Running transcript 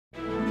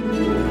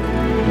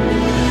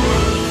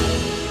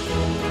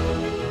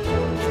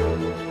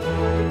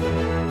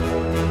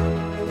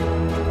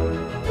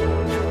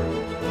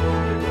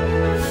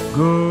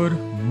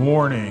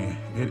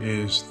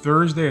It's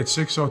Thursday at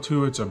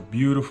 6:02. It's a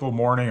beautiful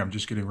morning. I'm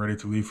just getting ready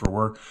to leave for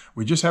work.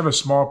 We just have a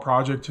small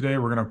project today.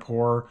 We're going to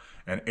pour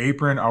an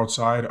apron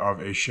outside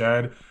of a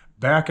shed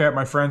back at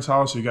my friend's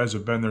house. You guys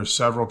have been there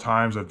several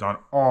times. I've done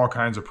all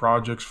kinds of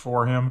projects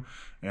for him,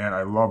 and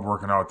I love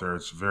working out there.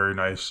 It's very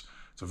nice.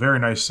 It's a very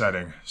nice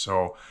setting.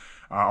 So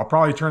I'll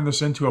probably turn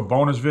this into a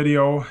bonus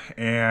video,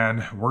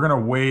 and we're going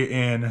to weigh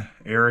in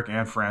Eric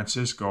and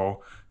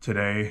Francisco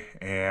today,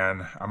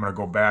 and I'm going to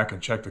go back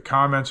and check the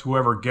comments.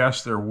 Whoever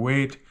guessed their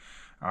weight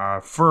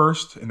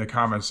first in the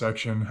comment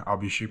section, I'll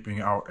be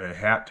shipping out a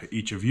hat to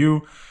each of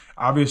you.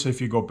 Obviously, if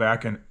you go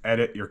back and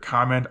edit your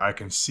comment, I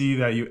can see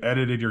that you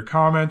edited your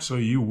comment, so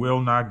you will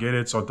not get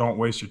it. So don't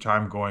waste your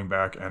time going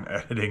back and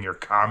editing your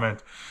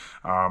comment.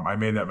 I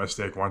made that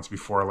mistake once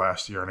before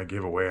last year in a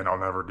giveaway, and I'll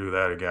never do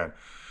that again.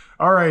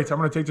 All right, I'm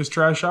going to take this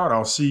trash out.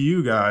 I'll see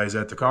you guys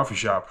at the coffee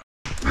shop.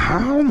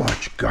 How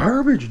much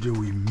garbage do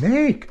we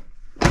make?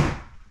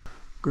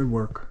 Good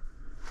work.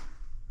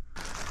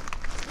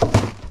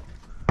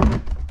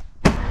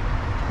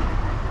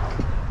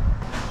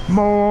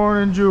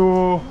 Morning,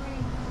 Jewel.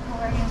 How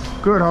are you?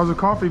 Good. How's the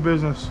coffee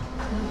business?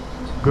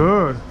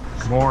 Good.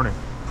 Morning.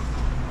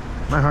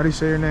 Man, how do you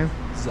say your name?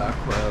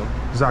 Zaquel.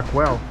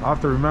 Zaquel. I'll have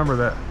to remember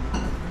that.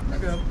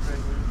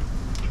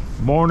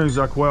 Morning,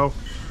 Zaquel.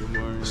 Good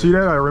morning. See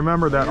that? I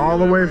remember that all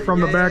the way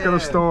from the back of the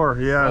store.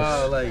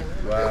 Yes.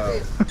 Wow.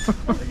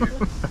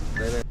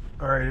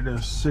 All right, it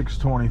is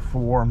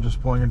 6:24. I'm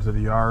just pulling into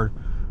the yard.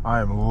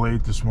 I am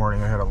late this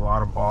morning. I had a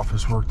lot of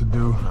office work to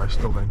do. I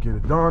still didn't get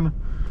it done.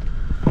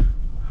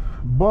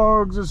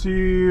 Bugs is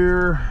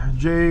here.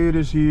 Jade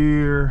is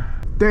here.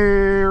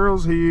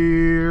 Daryl's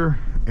here.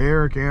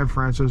 Eric and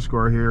Francisco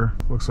are here.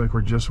 Looks like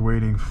we're just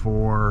waiting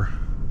for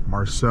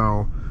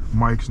Marcel.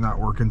 Mike's not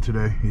working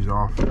today. He's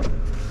off.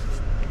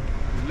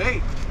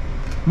 Late.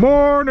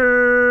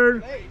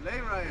 Morning. Late,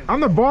 Ryan.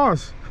 I'm the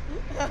boss.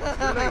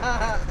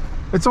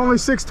 It's only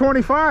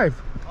 6:25.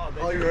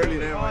 Oh, you're early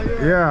there,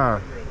 man.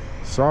 Yeah.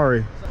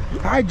 Sorry.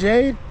 Hi,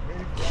 Jade.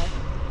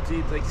 See,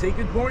 it's like, say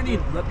good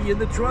morning, let me in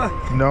the truck.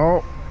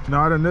 No,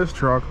 not in this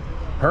truck.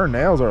 Her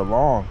nails are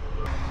long.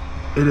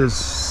 It is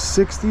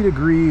 60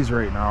 degrees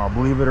right now,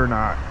 believe it or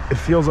not. It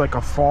feels like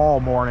a fall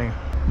morning.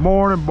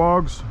 Morning,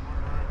 Bugs.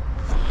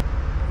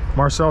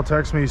 Marcel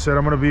texted me, he said,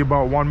 I'm gonna be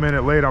about 1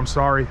 minute late, I'm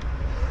sorry.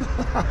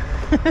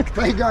 Thank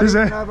God he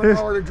doesn't have an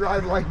hour to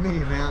drive like me,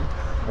 man.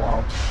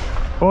 Wow.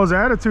 Well, his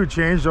attitude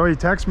changed, though. He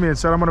texted me and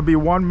said, I'm gonna be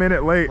 1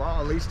 minute late. Well,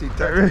 at least he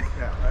texted me.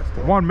 Yeah, that's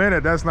cool. 1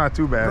 minute, that's not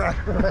too bad.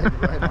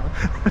 Right on.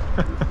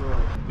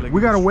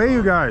 We gotta weigh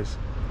you guys.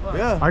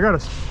 Yeah. I got a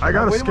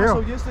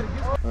scale.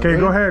 Okay,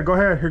 go ahead.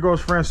 Here goes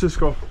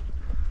Francisco.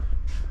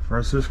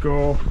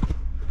 Francisco.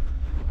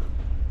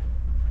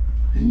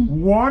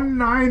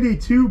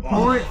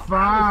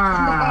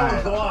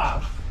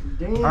 192.5.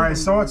 All right,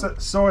 so it's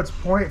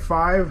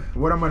 0.5.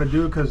 What I'm gonna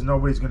do, because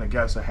nobody's gonna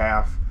guess a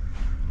half,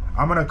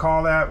 I'm gonna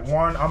call that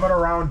one. I'm gonna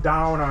round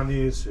down on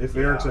these if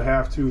Eric's a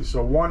half too.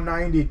 So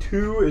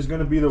 192 is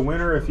gonna be the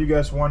winner. If you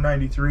guess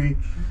 193,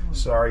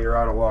 sorry, you're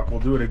out of luck.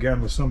 We'll do it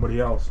again with somebody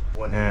else.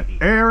 And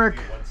Eric.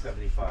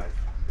 175.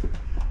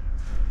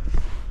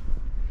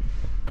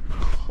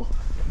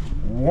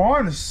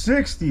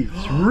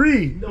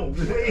 163. No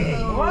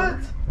way. What?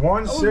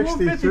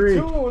 163.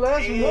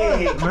 Last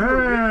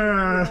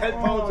Man. 10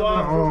 pounds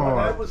off from what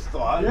I was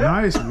thought.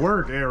 Nice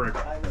work, Eric.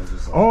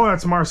 Oh,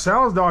 that's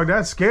Marcel's dog.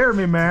 That scared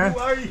me, man. Who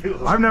are you?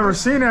 I've never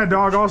seen that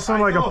dog. All of a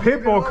sudden, like a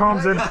pit bull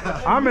comes in.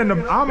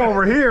 I'm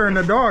over here, and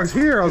the dog's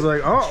here. I was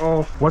like,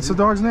 uh-oh. What's the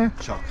dog's name?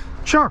 Chuck.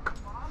 Chuck.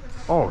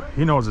 Oh,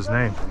 he knows his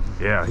name.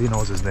 Yeah, he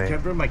knows his name. Can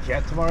I bring my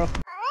cat tomorrow?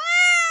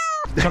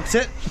 Chuck,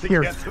 sit.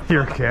 Your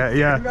cat,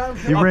 yeah.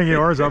 You bring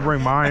yours, I'll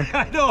bring mine.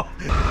 I know.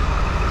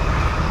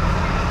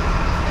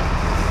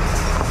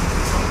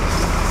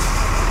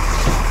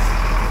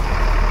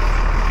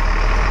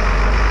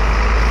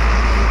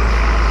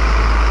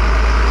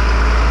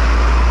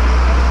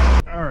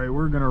 All right,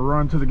 we're gonna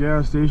run to the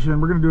gas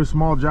station. We're gonna do a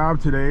small job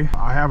today.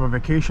 I have a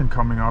vacation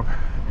coming up,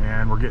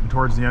 and we're getting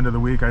towards the end of the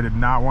week. I did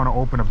not want to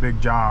open a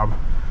big job.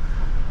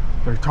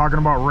 They're talking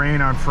about rain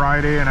on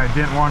Friday, and I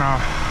didn't want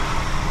to,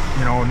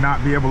 you know,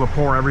 not be able to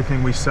pour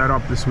everything we set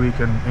up this week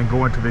and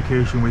go into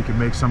vacation week and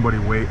make somebody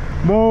wait.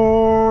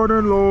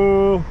 Morning,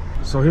 Lowell.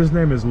 So his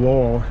name is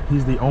Lowell.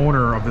 He's the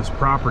owner of this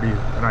property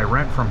that I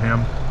rent from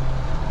him.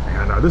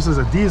 And this is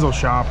a diesel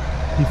shop.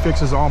 He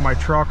fixes all my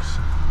trucks.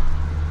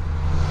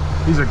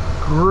 He's a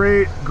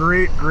great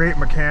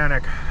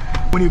mechanic.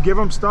 When you give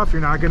him stuff,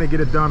 you're not gonna get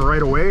it done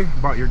right away,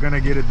 but you're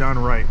gonna get it done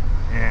right.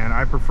 And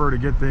I prefer to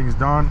get things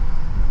done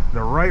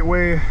the right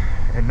way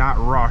and not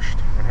rushed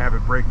and have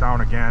it break down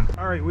again.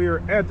 All right, we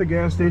are at the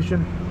gas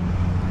station,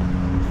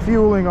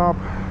 fueling up.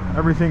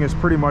 Everything is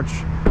pretty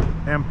much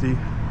empty.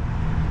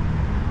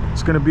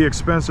 It's gonna be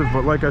expensive,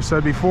 but like I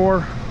said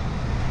before,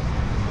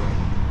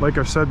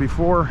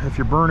 if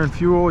you're burning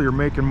fuel, you're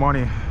making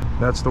money.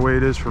 That's the way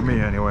it is for me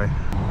anyway.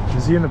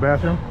 Is he in the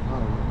bathroom?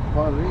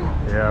 Probably.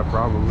 Yeah,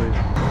 probably.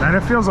 And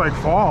it feels like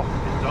fall.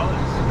 It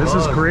does. This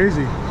is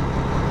crazy.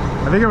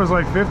 I think it was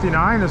like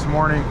 59 this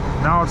morning.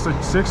 Now it's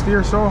like 60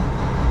 or so.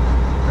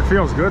 It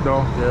feels good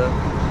though. Yeah.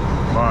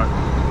 But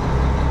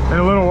in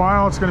a little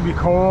while it's gonna be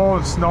cold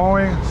and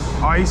snowing,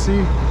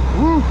 icy.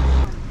 Woo!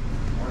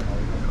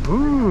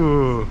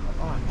 Ooh.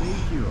 Oh,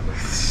 thank you.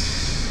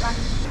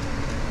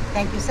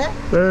 Thank you, sir.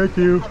 Thank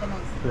you. Have a nice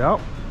day. Yep.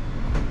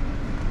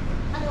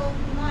 Hello,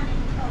 good morning.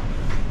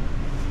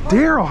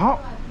 Daryl,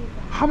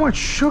 how much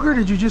sugar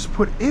did you just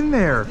put in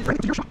there? Hello,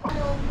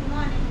 good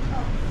morning.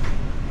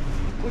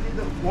 Put in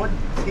the 1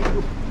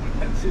 tablespoon.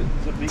 That's it.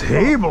 It's a big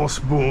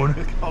Tablespoon?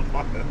 Come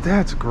on.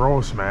 That's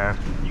gross, man.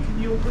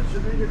 You don't put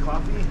sugar in your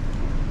coffee?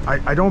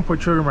 I don't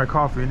put sugar in my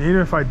coffee, and even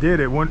if I did,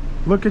 it wouldn't.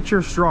 Look at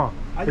your straw.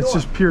 It's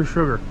just pure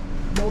sugar.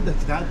 No,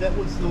 that's not. That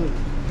was the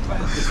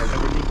plastic.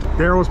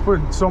 Daryl was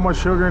putting so much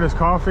sugar in his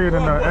coffee, and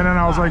then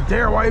I was like,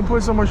 Daryl, why you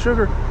put so much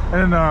sugar? And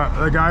then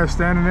the guy was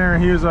standing there,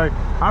 and he was like,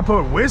 I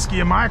put whiskey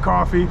in my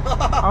coffee.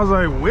 I was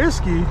like,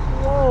 whiskey?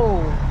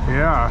 Whoa.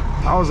 Yeah.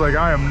 I was like,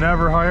 I am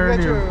never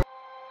hiring you.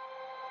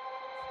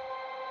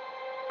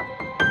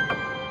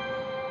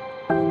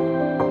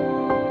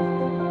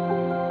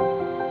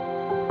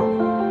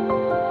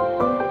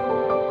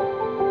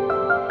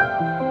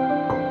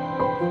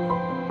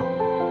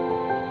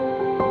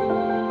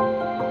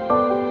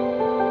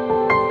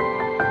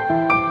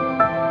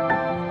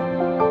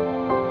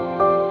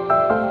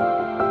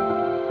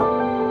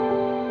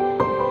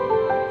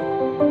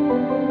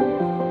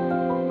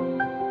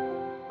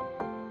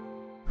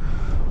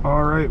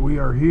 All right, we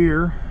are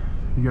here.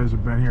 You guys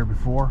have been here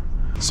before.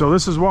 So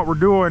this is what we're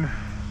doing.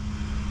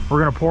 We're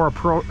gonna pour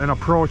an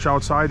approach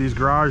outside these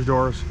garage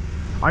doors.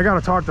 I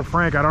gotta talk to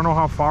Frank. I don't know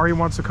how far he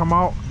wants to come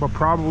out, but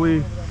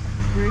probably.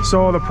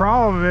 So the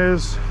problem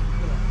is,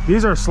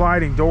 these are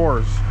sliding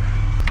doors,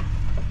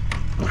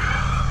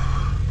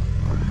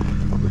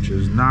 which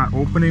is not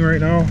opening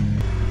right now.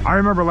 I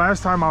remember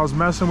last time I was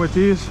messing with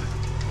these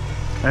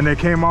and they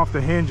came off the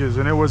hinges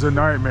and it was a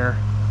nightmare.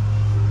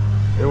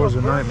 It was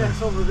a nightmare.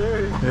 Over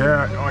there.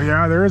 Yeah, oh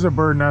yeah, there is a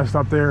bird nest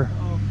up there.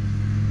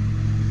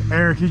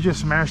 Eric, you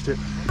just smashed it.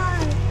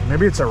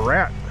 Maybe it's a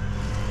rat.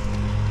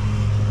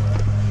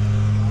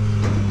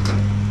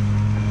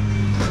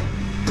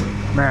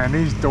 Man,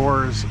 these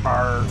doors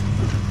are...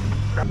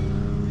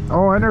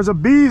 Oh, and there's a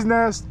bee's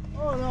nest.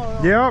 Oh,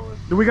 no. Yep.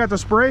 Do we got the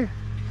spray?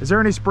 Is there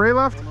any spray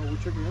left?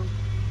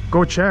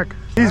 Go check.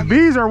 These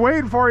bees are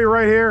waiting for you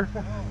right here.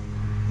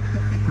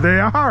 They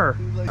are.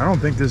 I don't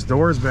think this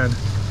door's been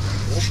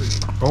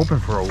open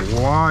for a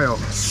while.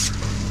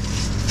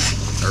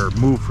 Or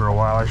moved for a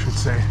while, I should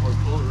say.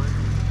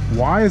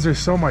 Why is there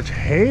so much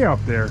hay up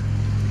there?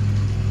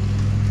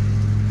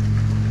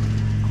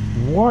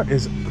 What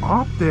is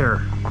up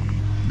there?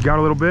 You got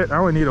a little bit? I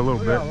only need a little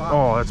bit.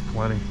 Oh, that's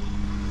plenty.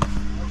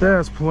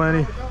 That's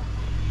plenty.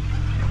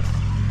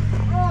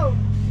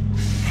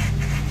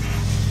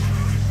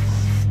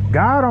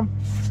 Got him.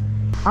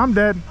 I'm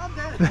dead.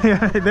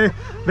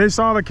 they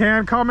saw the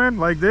can coming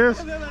like this.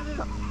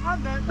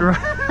 I'm dead.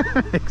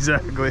 Right.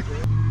 Exactly.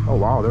 Oh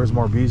wow, there's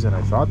more bees than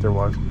I thought there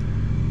was.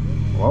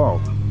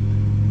 Whoa.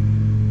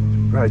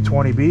 Probably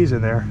 20 bees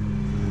in there.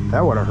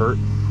 That would have hurt.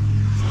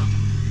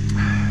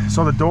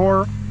 So the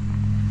door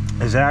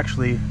is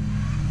actually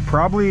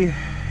probably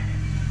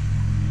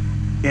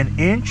an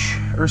inch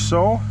or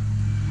so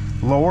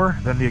lower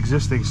than the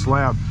existing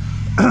slab.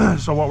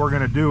 So what we're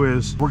gonna do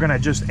is we're gonna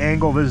just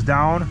angle this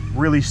down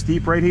really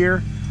steep right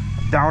here,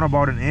 down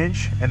about an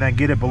inch, and then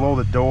get it below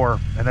the door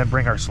and then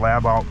bring our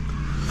slab out.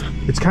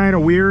 It's kind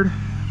of weird,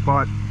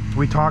 but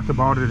we talked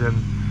about it, and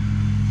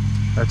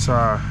that's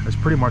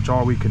pretty much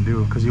all we can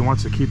do, because he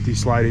wants to keep these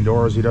sliding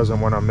doors. He doesn't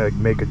want to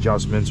make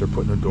adjustments or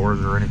put new doors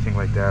or anything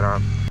like that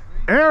on.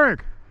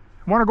 Eric,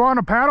 want to go on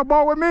a paddle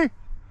boat with me?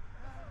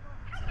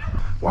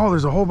 Wow,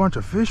 there's a whole bunch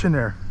of fish in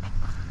there.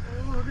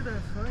 Oh, look at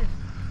that fish.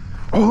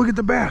 Oh, look at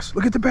the bass.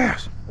 Look at the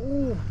bass.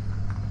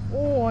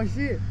 Oh, I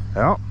see it.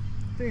 Yeah. I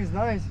think it's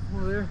nice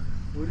over there.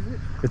 What is it?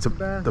 It's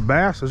bass. the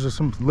bass. There's just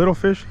some little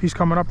fish. He's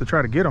coming up to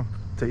try to get them,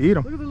 to eat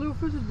them. Look at the little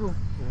fishes, bro.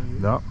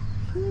 Yep.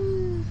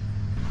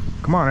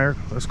 Come on, Eric.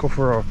 Let's go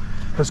for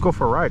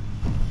a ride.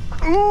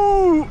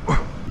 Ooh!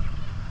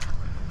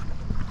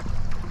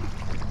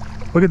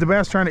 Look at the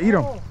bass trying to eat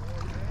them.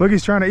 Look,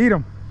 he's trying to eat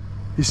them.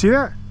 You see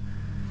that?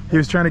 He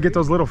was trying to get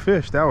those little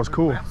fish. That was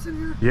cool.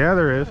 Yeah,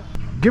 there is.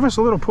 Give us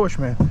a little push,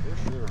 man.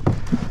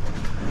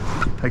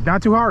 Like,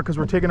 not too hard, because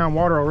we're taking on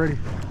water already.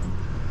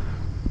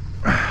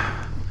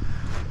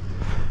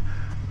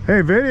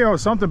 Hey, video,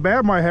 something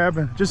bad might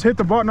happen. Just hit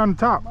the button on the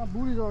top. My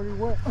booty's already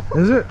wet.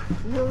 Is it?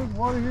 Yeah, there's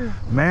water here.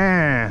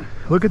 Man,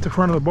 look at the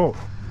front of the boat.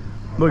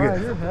 Look Ryan,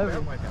 at you're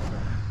heavy.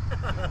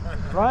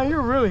 Ryan,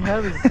 you're really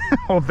heavy.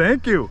 Oh,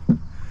 thank you.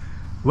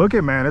 Look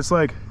at, man, it's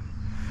like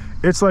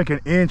an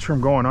inch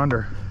from going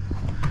under.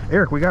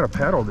 Eric, we got a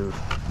paddle, dude.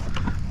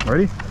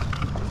 Ready?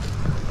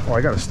 Oh,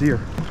 I got to steer.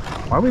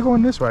 Why are we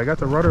going this way? I got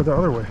the rudder the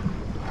other way.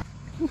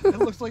 It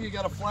looks like you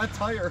got a flat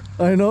tire.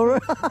 I know,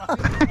 right?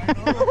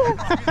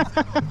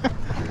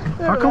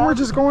 How come we're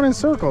just going in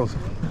circles?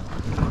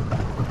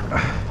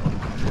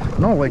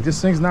 No, like this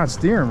thing's not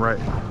steering right.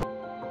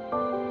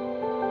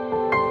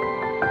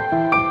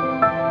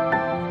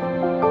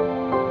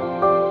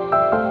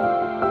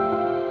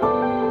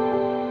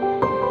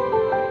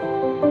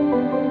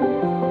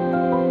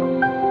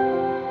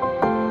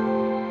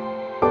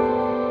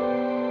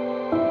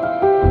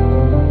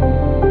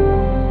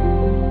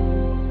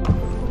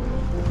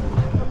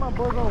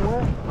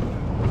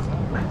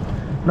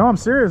 I'm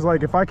serious.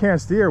 Like, if I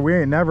can't steer, we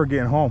ain't never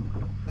getting home.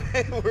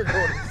 We're going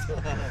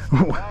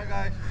to bye,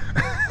 guys.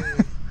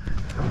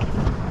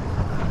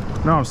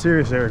 No, I'm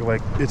serious, Eric.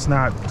 Like, it's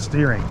not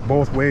steering.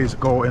 Both ways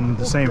go in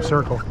the same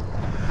circle.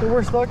 So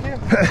we're stuck here?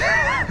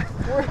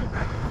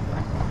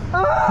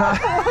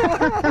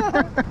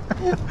 I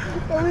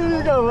mean,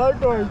 you got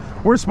lifeguards.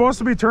 We're supposed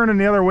to be turning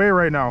the other way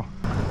right now.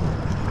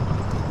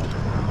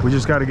 We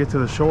just got to get to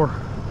the shore.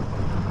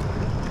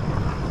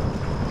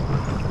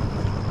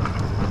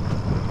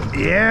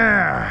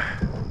 Yeah,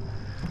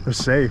 we're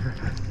safe.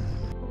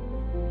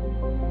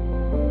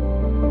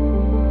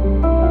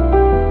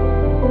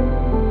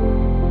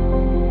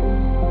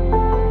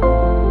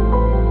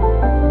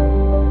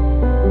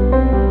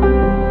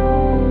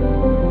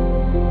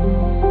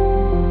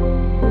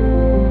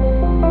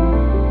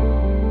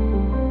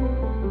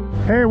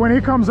 Hey, when he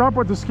comes up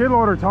with the skid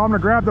loader, tell him to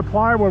grab the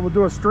plywood. We'll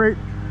do a straight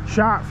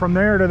shot from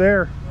there to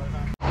there.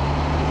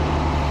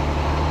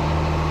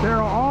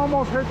 Daryl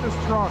almost hit this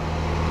truck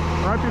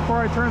right before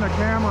I turn the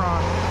camera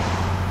on.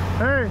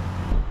 Hey,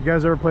 you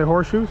guys ever play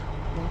horseshoes?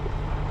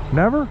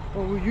 Never?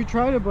 Well, you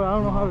tried it, but I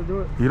don't know how to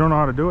do it. You don't know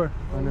how to do it?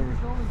 I never.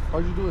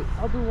 How'd you do it?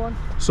 I'll do one.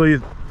 So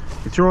you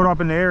throw it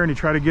up in the air and you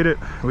try to get it,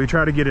 well, you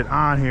try to get it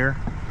on here,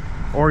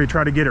 or you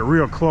try to get it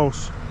real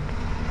close.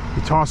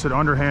 You toss it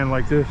underhand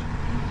like this.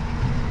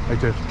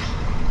 Like this.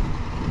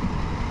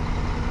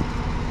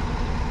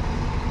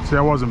 See,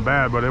 that wasn't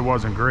bad, but it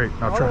wasn't great.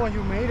 Now try. Oh,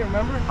 you made it,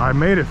 remember? I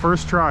made it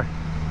first try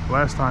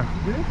last time.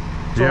 You did?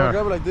 So Yeah. I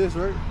grab it like this,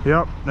 right?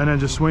 Yep. And then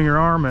just swing your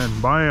arm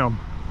and bam.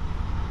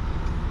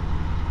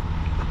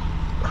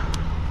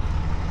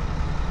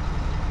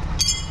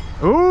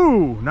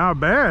 Ooh,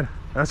 not bad.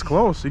 That's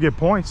close. You get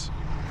points.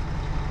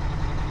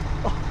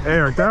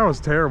 Eric, that was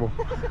terrible.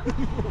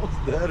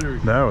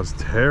 That was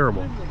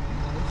terrible.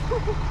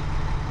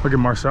 Look at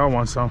Marcel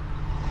wants some.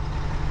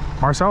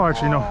 Marcel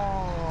actually no.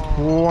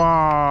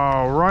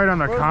 Wow, right on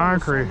the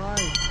concrete. So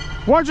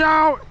nice. Watch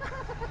out!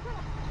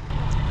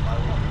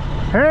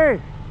 Hey,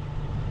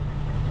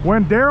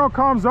 when Daryl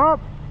comes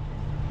up,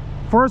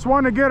 first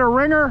one to get a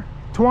ringer,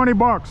 20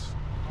 bucks.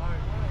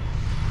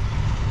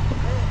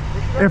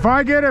 If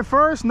I get it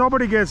first,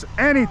 nobody gets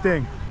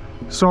anything.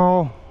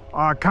 So,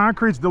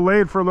 concrete's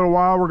delayed for a little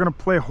while. We're gonna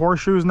play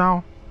horseshoes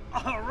now.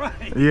 All right.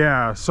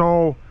 Yeah,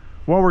 so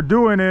what we're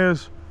doing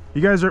is,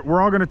 we're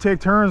all gonna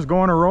take turns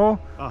going a roll.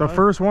 The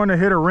first one to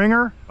hit a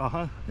ringer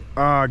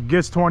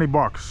gets 20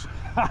 bucks.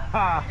 You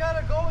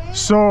gotta go in.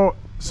 So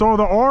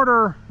the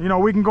order, you know,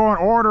 we can go in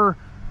order.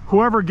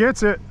 Whoever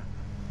gets it,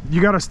 you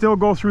got to still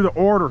go through the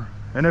order.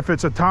 And if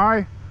it's a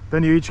tie,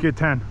 then you each get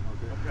 10. Okay.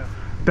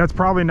 That's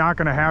probably not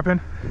going to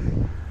happen.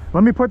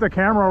 Let me put the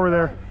camera over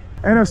there.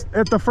 And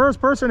if the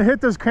first person to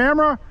hit this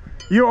camera,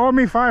 you owe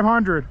me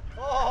 500.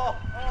 Oh,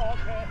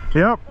 okay.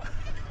 Yep.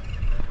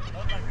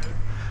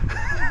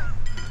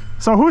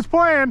 So who's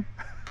playing?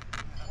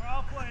 We're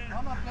all playing.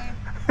 I'm not playing.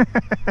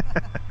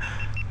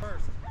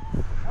 First.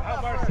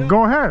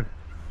 Go ahead.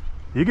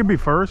 You can be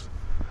first.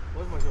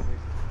 What's my show?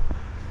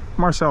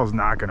 Marcel's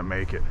not going to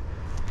make it.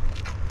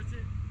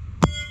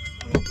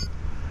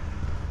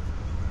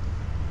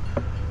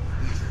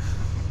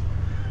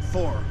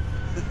 Four.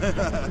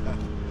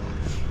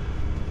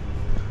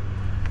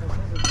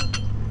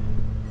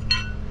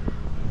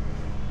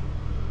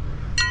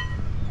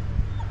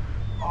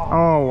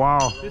 Oh,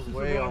 wow. This is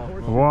Way the wrong off.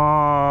 horse.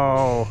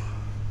 Wow.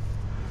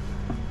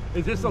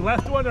 Is this the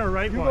left one or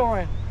right You one? go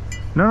in.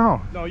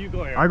 No, No, you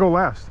go here. I go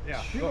last.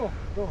 Yeah. You go.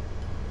 Go.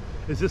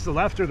 Is this the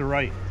left or the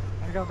right?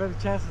 I got better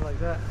chances like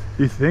that.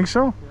 You think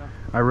so? Yeah.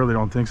 I really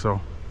don't think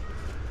so.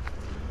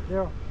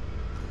 Yeah.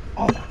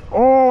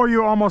 Oh,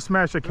 you almost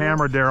smashed the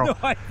camera, Daryl. No,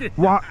 I didn't.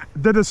 Wow,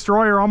 the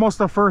destroyer almost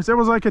the first. It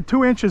was like at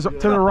 2 inches to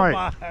the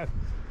right.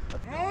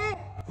 Come on.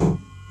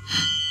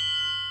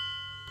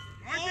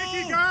 I think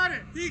he got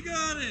it. He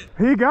got it.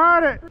 He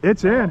got it.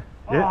 It's in.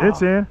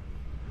 It's in.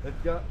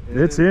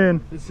 It's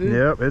in. It's in.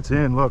 Yep, it's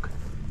in. Look.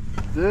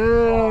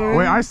 Damn.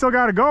 Wait, I still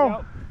got to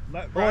go.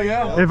 Oh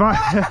yeah. If I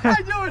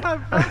I knew it.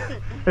 I'm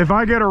perfect. if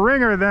I get a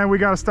ringer, then we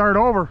got to start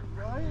over.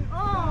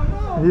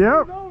 Oh no.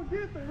 Yep. Don't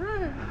get the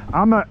ring.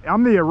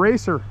 I'm the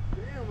eraser.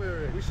 Damn,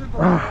 we should go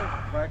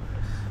practice.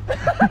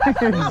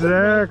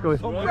 Exactly.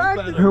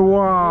 Practice.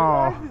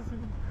 Wow.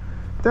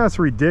 That's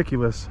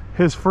ridiculous.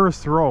 His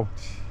first throw.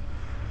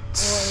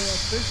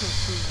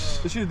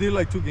 They should have did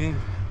like 2 games.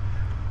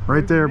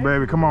 Right there,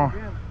 baby. Come on.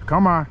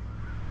 Come on.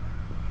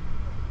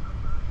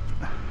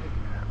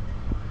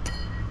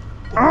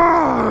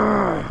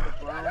 Ah!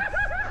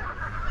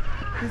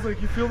 He's like,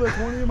 you feel that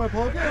 20 in my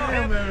pocket?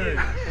 Damn, man.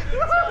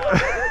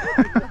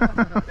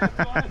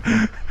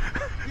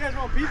 You guys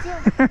want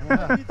pizza?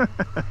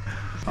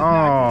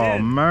 Oh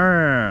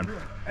man.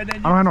 And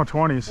then I don't have no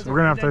 20s. We're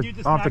gonna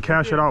I'll have to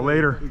cash it out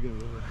later.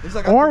 He's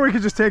like, Or we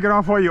could just take it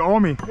off what you owe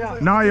me.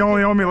 Now you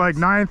only owe me like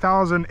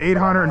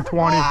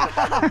 9,820.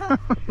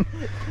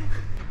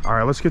 All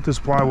right, let's get this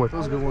plywood.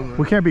 was a good one, man.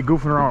 We can't be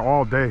goofing around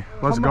all day.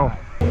 Let's go.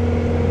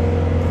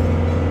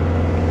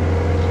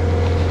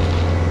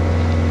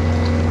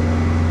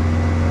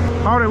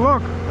 How'd it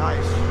look?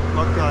 Nice.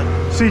 Look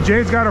good. See,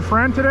 Jade's got a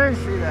friend today.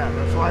 See that?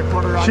 That's why I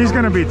put her on. She's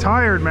gonna be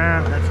tired,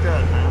 man. That's good,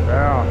 man.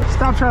 Yeah.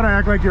 Stop trying to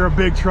act like you're a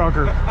big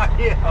trucker.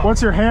 Yeah.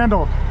 What's your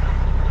handle?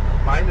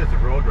 Mine is a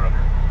Roadrunner.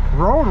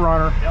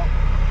 Roadrunner? Yep.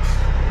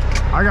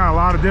 I got a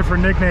lot of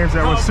different nicknames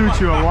that would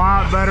suit you a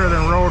lot better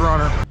than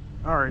Roadrunner.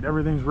 All right,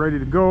 everything's ready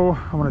to go.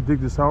 I'm gonna dig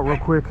this out real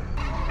quick.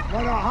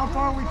 What, how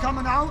far are we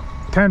coming out?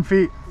 10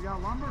 feet. We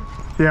got lumber?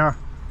 Yeah,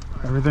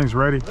 everything's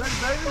ready. Ready,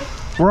 baby?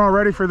 We're all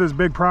ready for this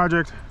big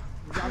project.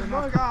 We got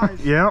enough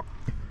guys. Yep.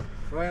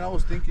 Ryan, I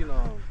was thinking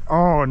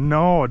Oh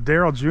no,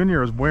 Daryl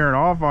Jr. is wearing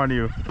off on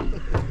you.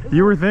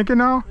 You were thinking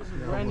now?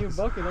 brand new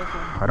bucket.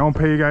 I don't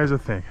pay you guys a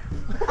thing.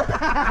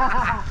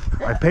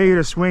 I pay you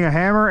to swing a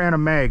hammer and a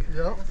mag.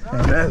 Yep.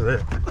 And that's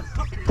it.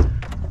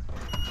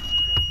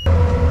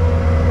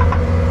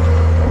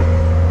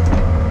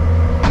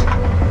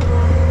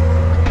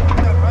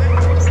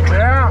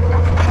 Yeah.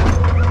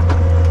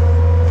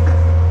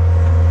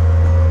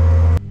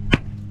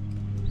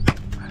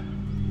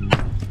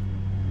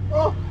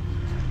 Oh.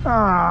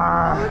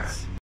 Ah.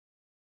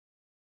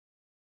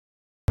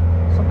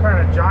 Some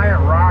kind of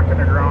giant rock in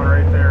the ground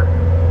right there.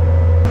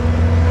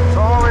 It's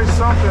always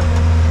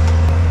something.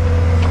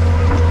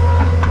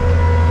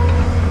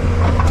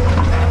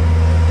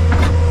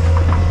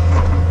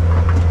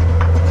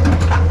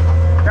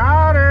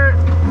 Got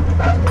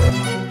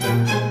it.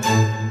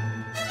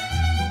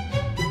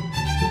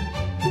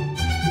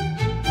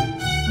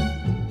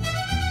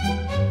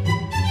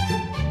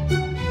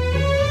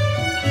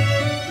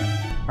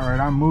 All right,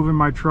 I'm moving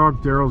my truck.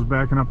 Daryl's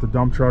backing up the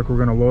dump truck. We're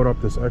gonna load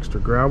up this extra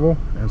gravel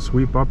and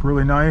sweep up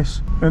really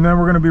nice. And then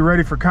we're gonna be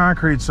ready for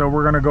concrete. So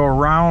we're gonna go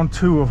round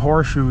 2 of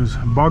horseshoes.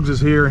 Bugs is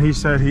here and he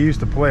said he used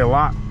to play a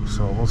lot.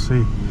 So we'll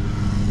see.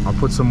 I'll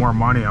put some more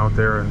money out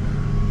there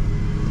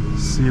and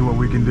see what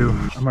we can do.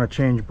 I'm gonna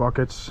change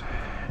buckets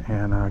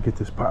and get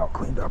this pile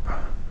cleaned up.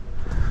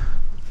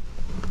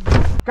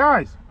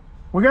 Guys,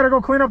 we gotta go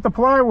clean up the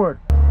plywood.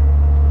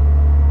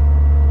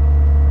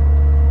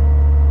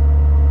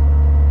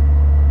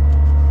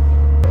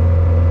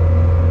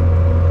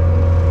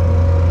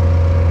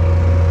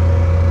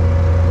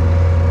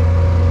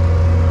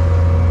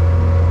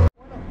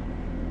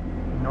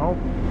 Nope.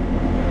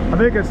 I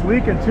think it's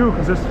leaking too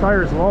because this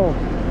tire's low.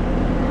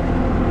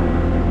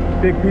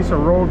 Big piece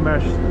of road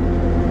mesh.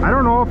 I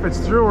don't know if it's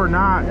through or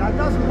not. Yeah, it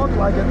doesn't look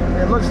like it.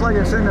 It looks like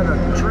it's into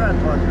the tread,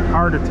 but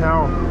Hard to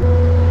tell.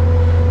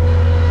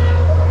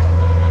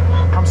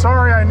 I'm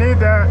sorry, I need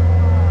that.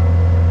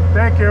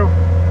 Thank you.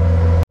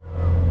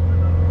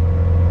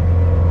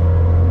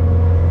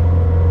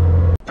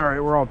 All right,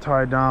 we're all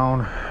tied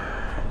down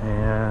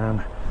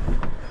and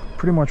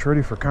pretty much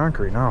ready for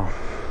concrete now.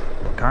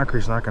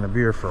 Concrete's not going to be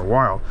here for a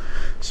while,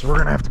 so we're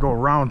going to have to go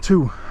round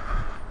 2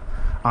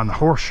 on the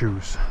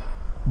horseshoes.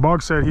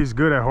 Bug said he's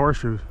good at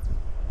horseshoes.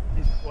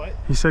 What?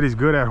 He said he's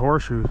good at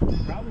horseshoes.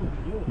 Probably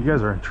you. You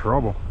guys are in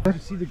trouble. You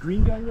see the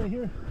green guy right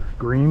here?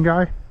 Green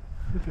guy?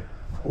 Look at.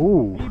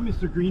 Oh, Hey,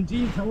 Mr. Green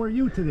Jeans, how are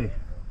you today?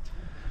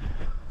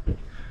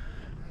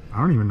 I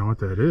don't even know what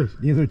that is.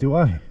 Neither do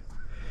I.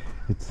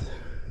 I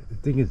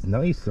think it's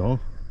nice though.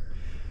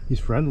 He's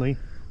friendly.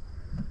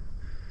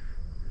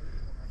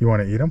 You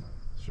want to eat him?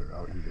 Sure,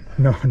 I'll eat it.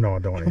 No, I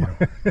don't want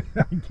to eat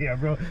him. Yeah,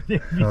 bro.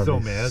 They'd be so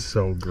mad.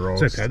 So gross.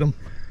 Should I pet him?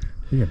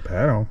 You can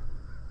pet him.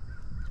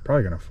 He's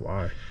probably gonna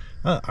fly.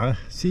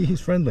 See,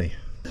 he's friendly.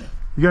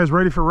 You guys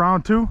ready for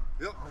round 2?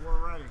 yep,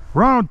 we're ready.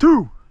 Round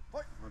 2.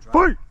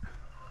 Fight!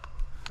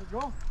 Let's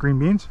go. Green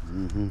beans?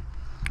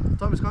 What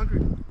time is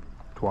concrete?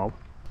 12.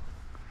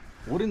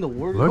 What in the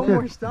world? Look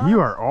more at stuff? you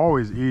are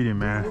always eating,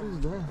 man.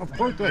 Of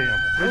course I am.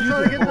 I'm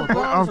trying to get the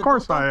Of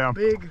course I am.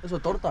 Big. Eso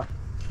torta.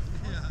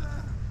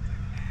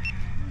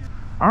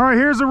 All right,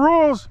 here's the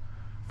rules.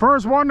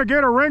 First one to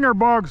get a ringer,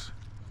 Bugs.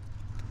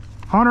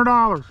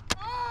 $100.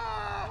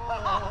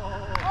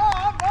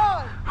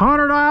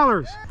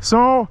 $100.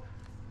 So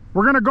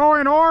we're gonna go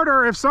in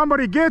order. If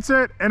somebody gets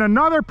it and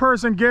another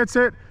person gets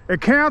it,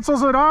 it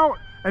cancels it out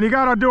and you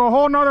gotta do a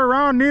whole nother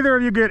round. Neither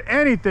of you get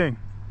anything.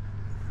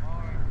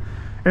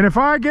 And if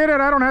I get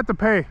it, I don't have to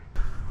pay.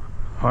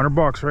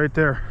 $100 right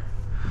there.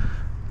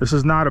 This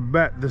is not a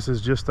bet. This is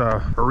just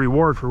a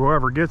reward for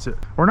whoever gets it.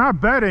 We're not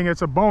betting,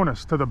 it's a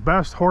bonus to the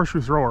best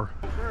horseshoe thrower.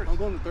 I'm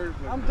going to third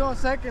place. I'm doing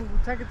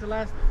second to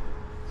last.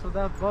 So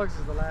that Bugs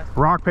is the last.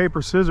 Rock,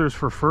 paper, scissors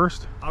for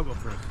first. I'll go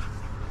first.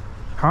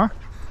 Huh?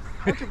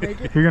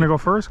 You're gonna go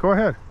first? Go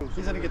ahead.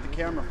 He's gonna get the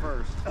camera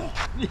first.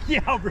 Yeah,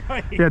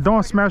 right. Yeah,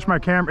 don't smash my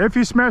camera. If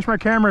you smash my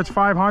camera, it's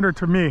 500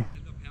 to me.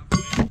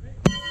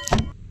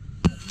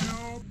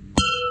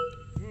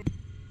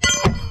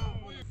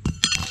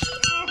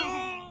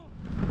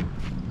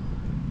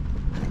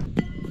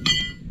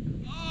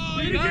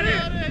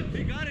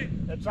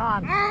 It's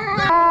on.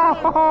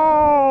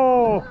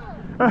 Oh!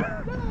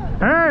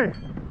 Hey,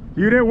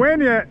 you didn't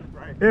win yet.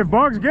 If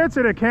Bugs gets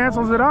it, it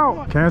cancels it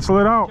out. Cancel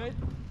it out.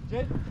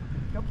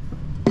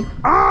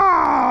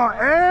 Oh,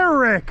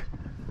 Eric!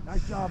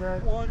 Nice job,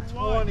 Eric.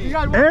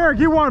 120. Eric,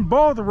 you won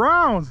both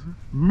rounds.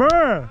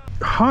 Man,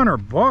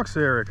 $100,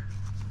 Eric.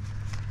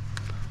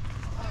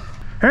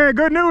 Hey,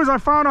 good news, I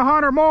found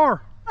 100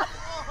 more.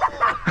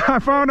 I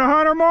found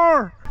 100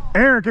 more.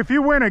 Eric, if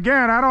you win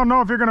again, I don't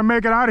know if you're gonna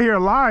make it out of here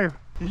alive.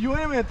 Did you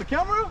aim at the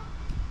camera?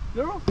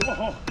 No?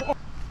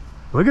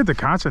 Look at the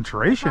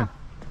concentration.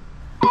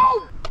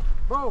 Oh!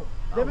 Bro,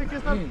 David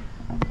kissed up.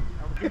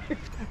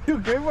 You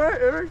gave one,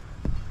 Eric?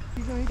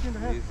 He's gonna hit you in the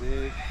head.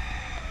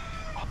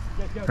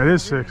 It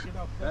is 6.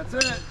 That's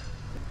it.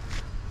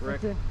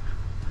 Rick.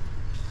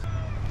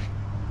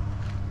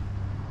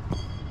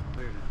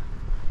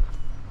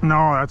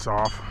 No, that's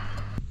off.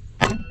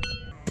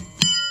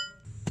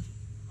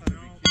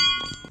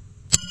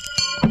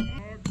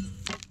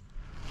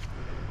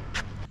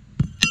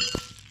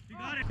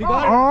 He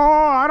got it.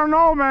 Oh, I don't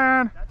know,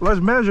 man. Let's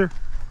measure.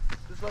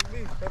 Just like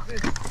me. That's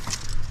it.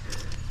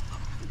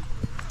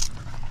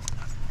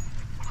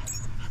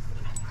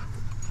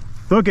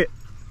 Look it.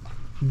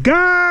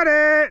 Got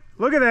it.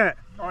 Look at that.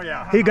 Oh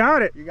yeah. He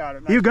got it. You got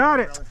it. You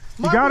got it.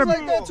 You got it. Mine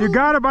was like that too. You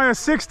got it by a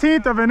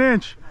 1/16 of an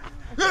inch.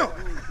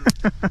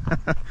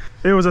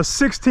 It was a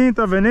 1/16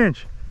 of an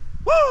inch.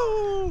 Woo!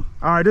 All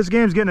right, this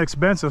game's getting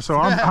expensive, so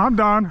I'm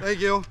done. Thank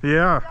you.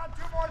 Yeah.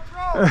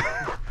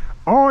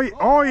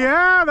 Oh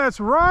yeah,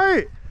 that's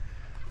right.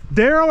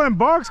 Daryl and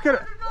Bugs could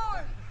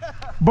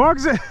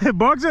Bugs and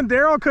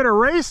Daryl could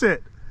erase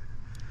it.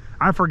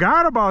 I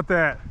forgot about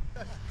that.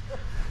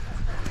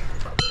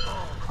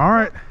 All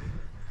right.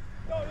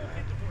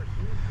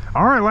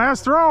 All right,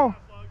 last throw.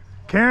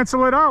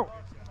 Cancel it out.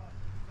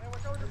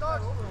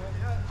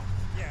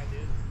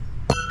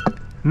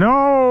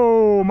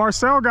 No,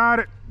 Marcel got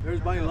it.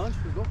 There's buying lunch.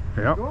 Let's go.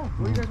 Yep. Go.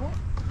 What do you guys want?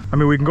 I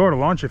mean, we can go to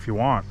lunch if you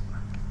want.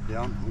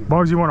 Yeah.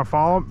 Bugs, you want to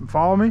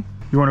follow me?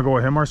 You want to go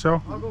with him,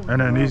 Marcel?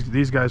 And then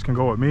these guys can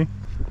go with me.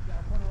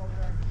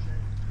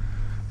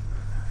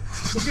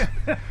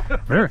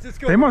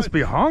 They must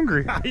be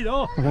hungry. I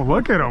know. Well,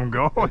 look at them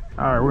go. All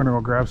right, we're gonna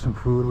go grab some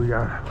food. We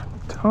got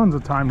tons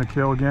of time to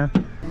kill again.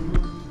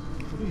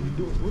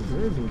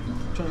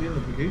 Trying to get an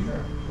application?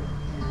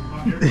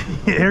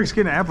 Eric's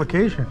getting an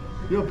application.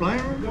 You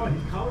applying? No,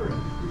 he's coloring.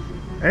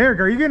 Eric,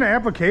 are you getting an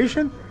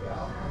application?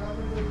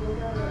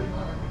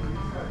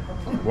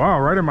 Wow,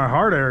 right in my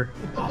heart, Eric.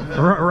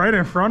 Right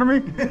in front of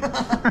me.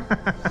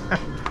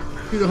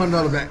 He's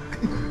 $100 back.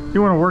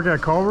 You want to work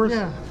at Culver's?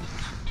 Yeah.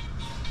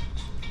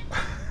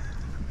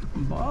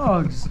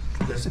 Bugs.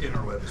 This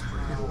interweb is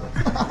pretty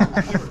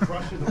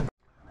cool.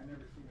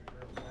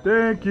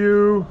 Thank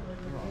you.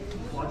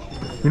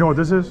 You know what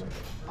this is?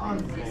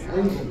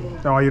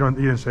 No, you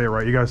didn't say it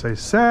right. You gotta say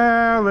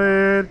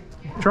salad.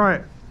 Try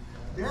it.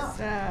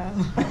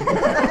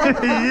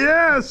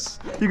 Yes,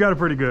 you got it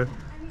pretty good.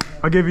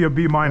 I'll give you a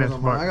B-, I got a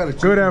but chicken.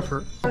 good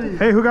effort.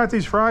 Hey, who got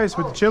these fries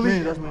with the chili?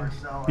 Me, that's me.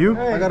 You?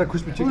 I got a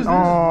crispy chicken.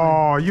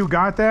 Oh, you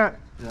got that?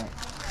 Yeah.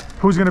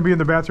 Who's gonna be in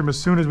the bathroom as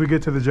soon as we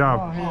get to the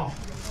job? Man.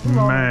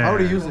 I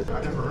already used it.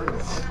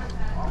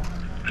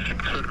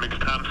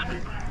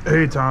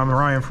 Hey, Tom,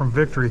 Ryan from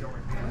Victory.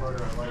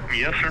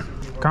 Yes, sir.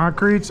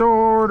 Concrete's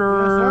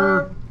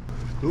order.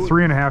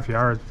 3.5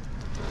 yards.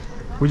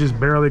 We just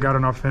barely got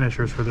enough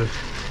finishers for this.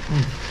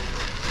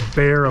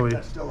 Barely.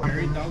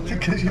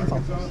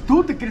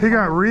 He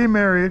got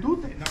remarried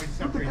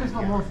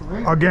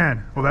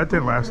again. Well, that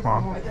didn't last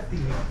long.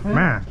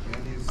 Man,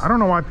 I don't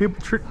know why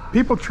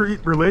people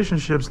treat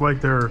relationships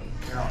like they're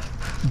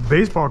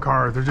baseball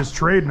cards. They're just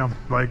trading them.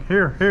 Like,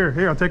 here,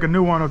 I'll take a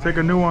new one. I'll take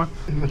a new one.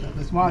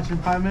 Let's watch in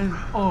 5 minutes.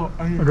 Oh,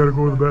 I gotta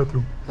go to the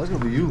bathroom. That's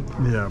gonna be you.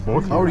 Yeah,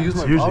 both. I already used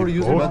my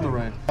bathroom,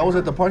 right? I was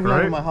at the parking lot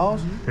Right? of my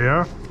house,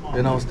 Yeah.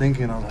 and I was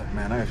thinking, I was like,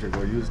 man, I should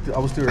go use it. I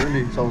was too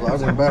early, so I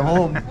was going back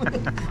home.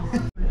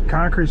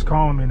 Concrete's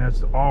calling me, and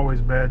that's always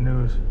bad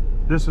news.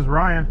 This is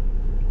Ryan.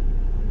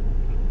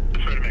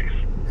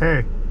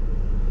 Hey.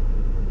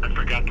 I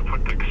forgot to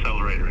put the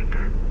accelerator in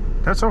there.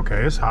 That's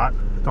okay. It's hot.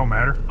 It don't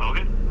matter.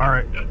 Okay. All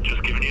right.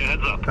 Just giving you a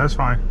heads up. That's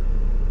fine.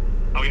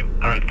 Okay.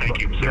 All right. Thank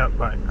you. Yeah,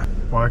 bye.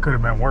 Well, that could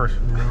have been worse.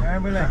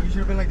 you should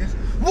have been like this.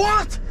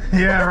 What?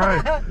 Yeah,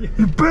 right.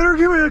 You better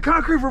give me the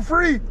concrete for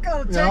free.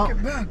 Gotta take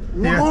it back.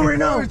 Yeah. I'm on right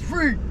now. It's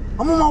free.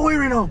 I'm on my way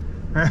right now.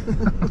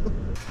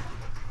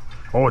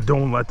 Oh,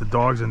 don't let the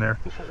dogs in there.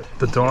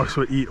 The dogs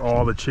would eat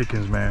all the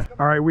chickens, man.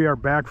 All right, we are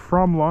back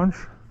from lunch.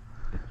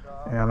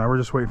 And we're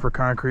just waiting for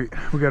concrete.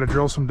 We got to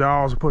drill some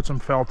dowels, put some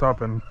felt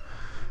up, and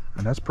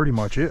that's pretty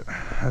much it.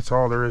 That's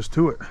all there is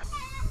to it.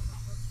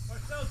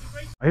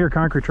 I hear a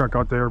concrete truck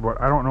out there,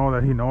 but I don't know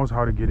that he knows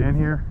how to get in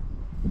here.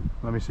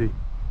 Let me see.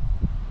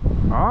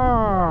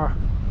 Ah.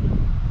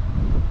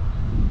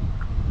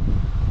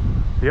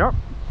 Yep.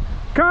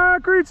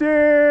 Concrete's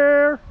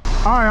here.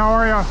 Hi, how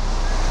are ya?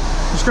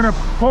 Just gonna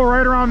pull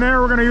right around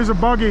there. We're gonna use a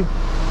buggy,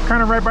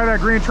 kind of right by that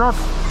green truck.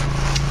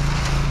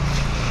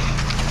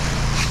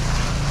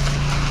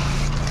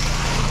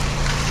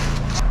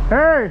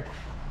 Hey,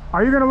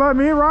 are you gonna let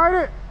me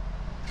ride it?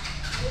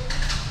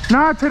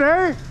 Not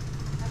today?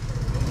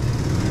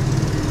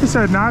 He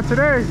said not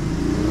today.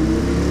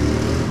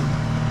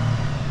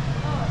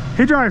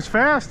 He drives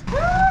fast.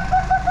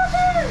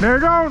 There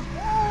he goes.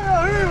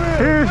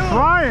 He's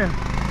flying.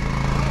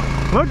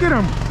 Look at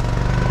him.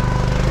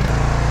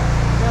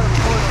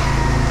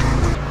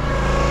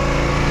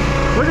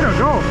 Look at him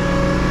go.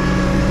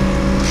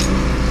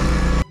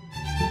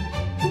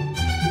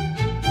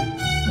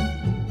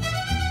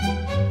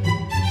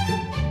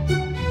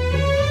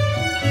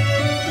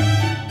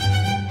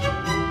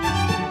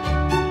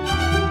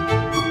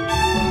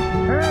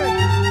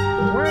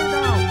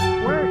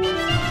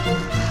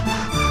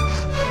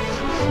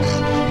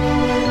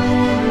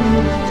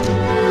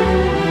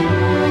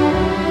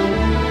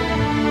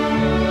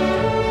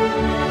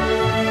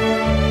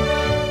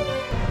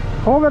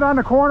 Hold it on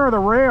the corner of the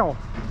rail.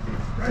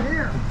 Right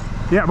here.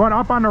 Yeah, but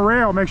up on the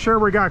rail, make sure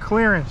we got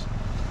clearance.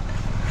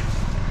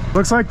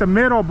 Looks like the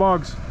middle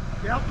bugs.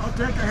 Yep, I'll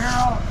take the hair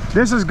out.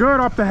 This is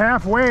good up to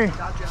halfway.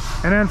 Gotcha.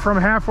 And then from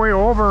halfway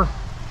over,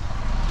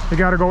 you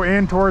got to go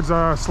in towards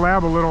the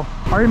slab a little.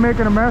 Are you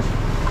making a mess?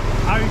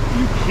 Are you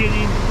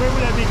kidding? Where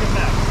would I make a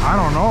mess? I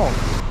don't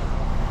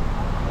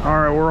know.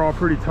 All right, we're all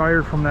pretty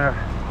tired from that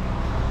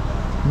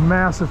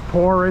massive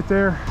pour right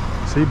there.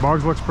 See,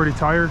 Bugs looks pretty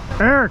tired.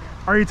 Eric,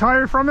 are you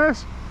tired from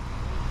this?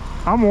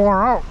 I'm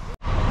wore out.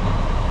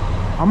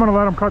 I'm gonna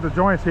let him cut the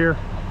joints here.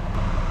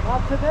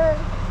 Not today.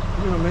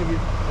 You're gonna make it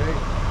today.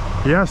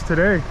 Yes,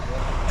 today.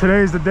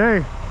 Today's the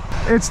day.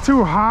 It's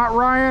too hot,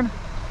 Ryan.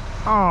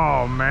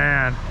 Oh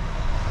man.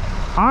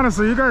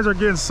 Honestly, you guys are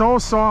getting so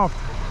soft.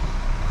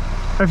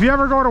 If you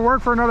ever go to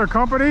work for another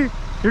company,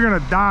 you're gonna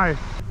die.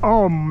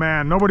 Oh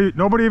man, nobody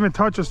even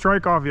touched a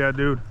strike off yet,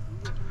 dude.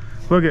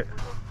 Look at.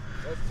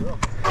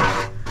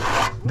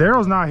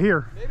 Daryl's not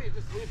here. Maybe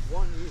just leave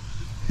one each.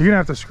 You're gonna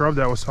have to scrub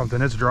that with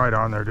something. It's dried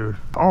on there, dude.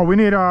 Oh, we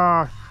need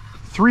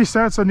 3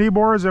 sets of knee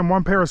boards and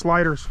 1 pair of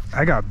sliders.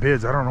 I got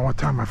bids. I don't know what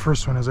time my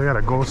first one is. I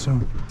gotta go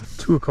soon.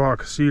 2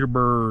 o'clock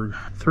Cedarburg,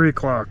 3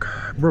 o'clock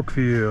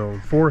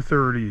Brookfield,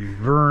 4:30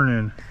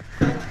 Vernon.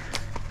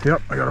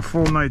 Yep, I got a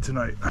full night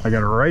tonight. I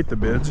gotta write the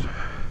bids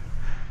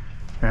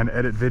and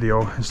edit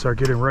video and start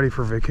getting ready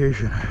for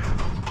vacation.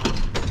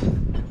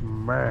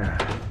 Man,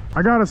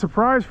 I got a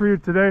surprise for you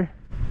today.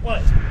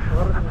 What?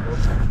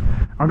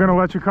 I'm gonna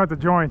let you cut the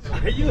joints.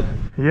 Are you?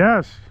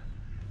 Yes.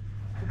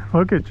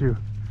 Look at you.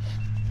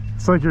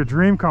 It's like your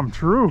dream come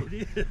true.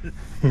 It is.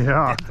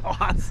 Yeah. That's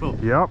awesome.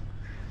 Yep.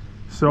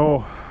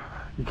 So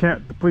you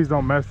can't, please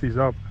don't mess these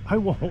up. I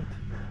won't.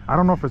 I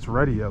don't know if it's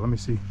ready yet. Let me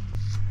see.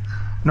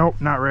 Nope,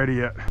 not ready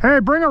yet. Hey,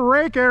 bring a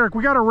rake, Eric.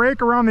 We got a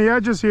rake around the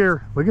edges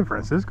here. Look at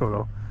Francisco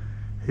though.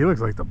 He looks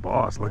like the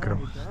boss. Look at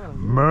him.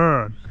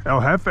 Man.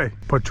 El Jefe.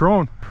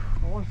 Patron.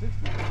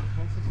 160.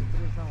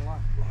 163 is not a lot.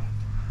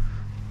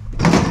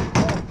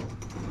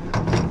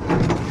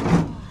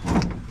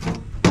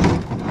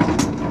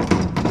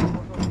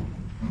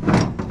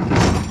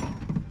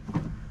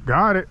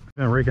 Got it.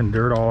 And raking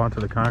dirt all onto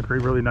the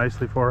concrete really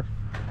nicely for us.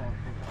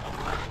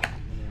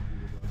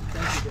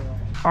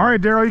 All right,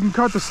 Daryl, you can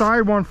cut the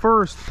side one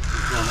first.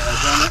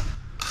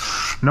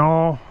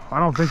 No, I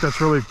don't think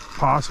that's really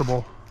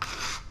possible.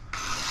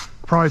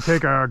 Probably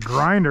take a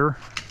grinder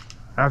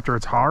after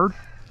it's hard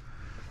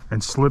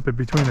and slip it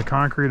between the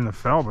concrete and the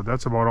felt, but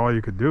that's about all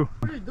you could do.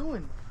 What are you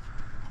doing?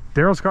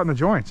 Daryl's cutting the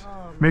joints.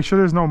 Make sure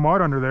there's no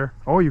mud under there.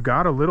 Oh, you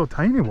got a little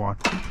tiny one.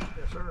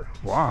 Yes, sir.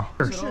 Wow.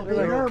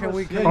 Can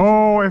we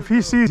Oh, if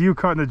he sees you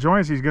cutting the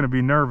joints, he's gonna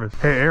be nervous.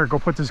 Hey, Eric, go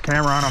put this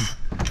camera on him.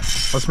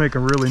 Let's make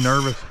him really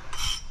nervous.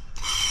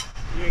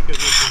 You ain't gonna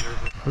make me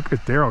nervous. Look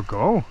at Daryl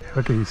go.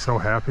 Look at, he's so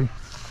happy.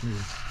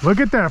 Look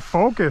at that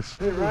focus.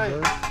 Right.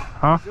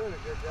 Huh?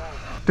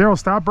 Daryl,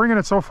 stop bringing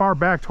it so far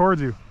back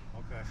towards you.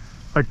 Okay.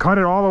 Like cut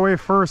it all the way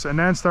first and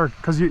then start,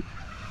 because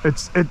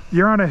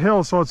you're on a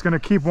hill, so it's gonna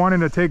keep wanting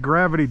to take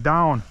gravity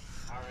down.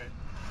 All right.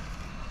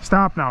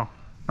 Stop now.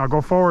 Now go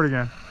forward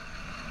again.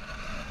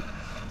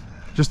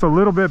 Just a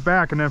little bit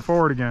back and then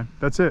forward again.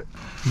 That's it.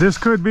 This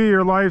could be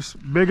your life's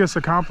biggest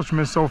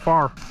accomplishment so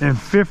far in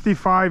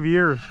 55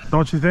 years.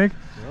 Don't you think?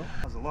 Yeah.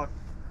 How's the luck?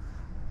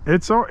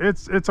 It's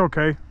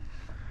okay.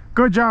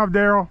 Good job,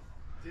 Daryl.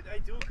 Did I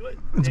do good?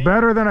 It's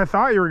better than I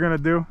thought you were gonna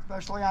do.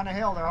 Especially on a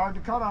hill. They're hard to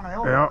cut on a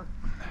hill. Yep.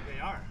 They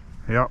are.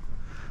 Yep.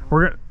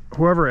 We're gonna,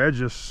 whoever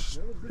edges,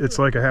 it's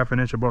like a ½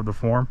 inch above the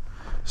form.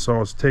 So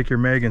let's take your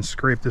mag and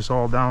scrape this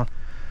all down.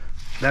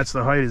 That's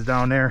the height is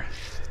down there.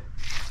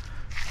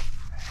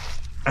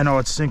 I know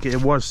it's sinking.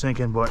 It was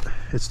sinking, but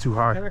it's too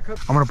high. I'm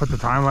gonna put the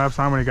time lapse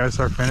on when you guys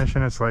start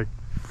finishing. It's like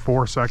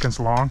 4 seconds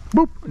long.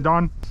 Boop,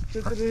 done.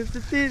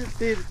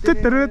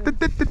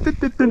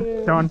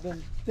 Done.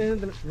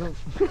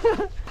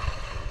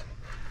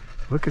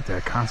 Look at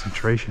that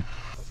concentration.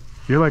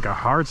 You're like a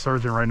heart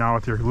surgeon right now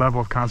with your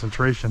level of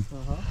concentration.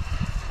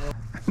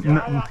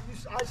 I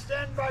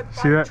stand by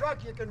See the that?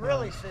 truck, you can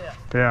really see it.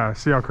 Yeah,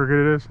 see how crooked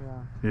it is?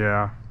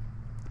 Yeah.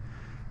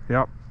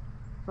 Yep.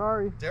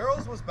 Sorry.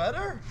 Daryl's was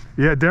better?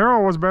 Yeah,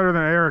 Daryl was better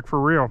than Eric for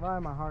real. Why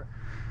my heart?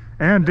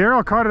 And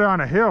Daryl cut it on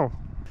a hill.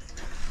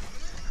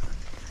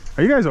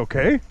 Are you guys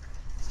okay?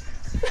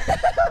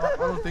 I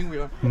don't think we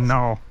are.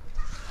 No,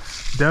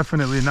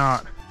 definitely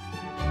not.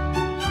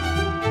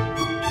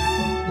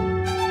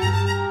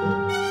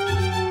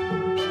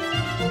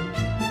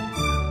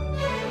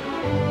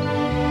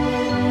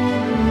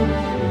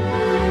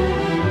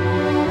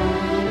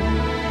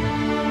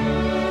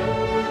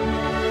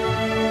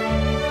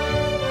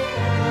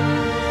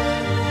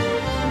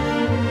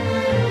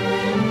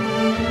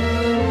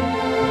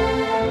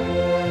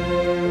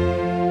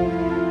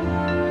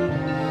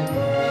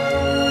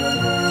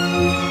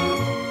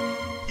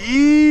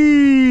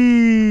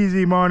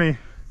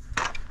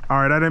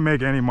 All right, I didn't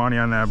make any money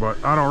on that,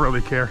 but I don't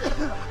really care.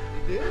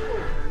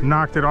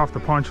 Knocked it off the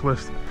punch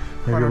list.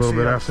 Maybe a little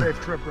bit after.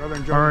 Safe trip, brother.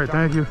 Enjoy All your right,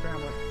 time thank you. with your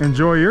family.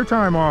 Enjoy your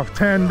time off,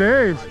 10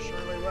 days. I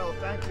surely will.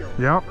 Thank you.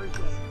 Yep. Appreciate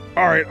it.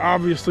 All right,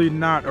 obviously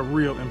not a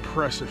real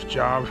impressive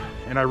job,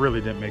 and I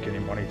really didn't make any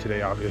money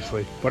today,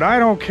 obviously. But I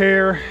don't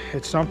care.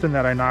 It's something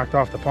that I knocked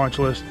off the punch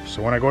list.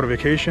 So when I go to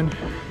vacation,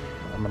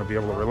 I'm gonna be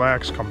able to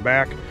relax, come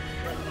back,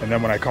 and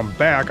then when I come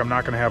back, I'm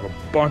not gonna have a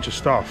bunch of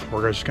stuff.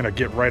 We're just gonna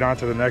get right on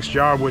to the next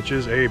job, which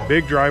is a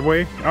big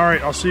driveway. All right,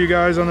 I'll see you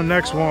guys on the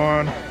next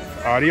one.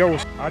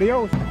 Adios.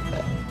 Adios.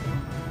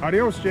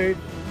 Adios, Jade.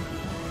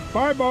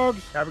 Bye,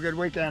 Bugs. Have a good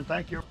weekend.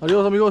 Thank you.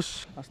 Adiós,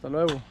 amigos. Hasta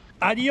luego.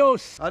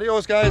 Adios.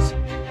 Adios, guys.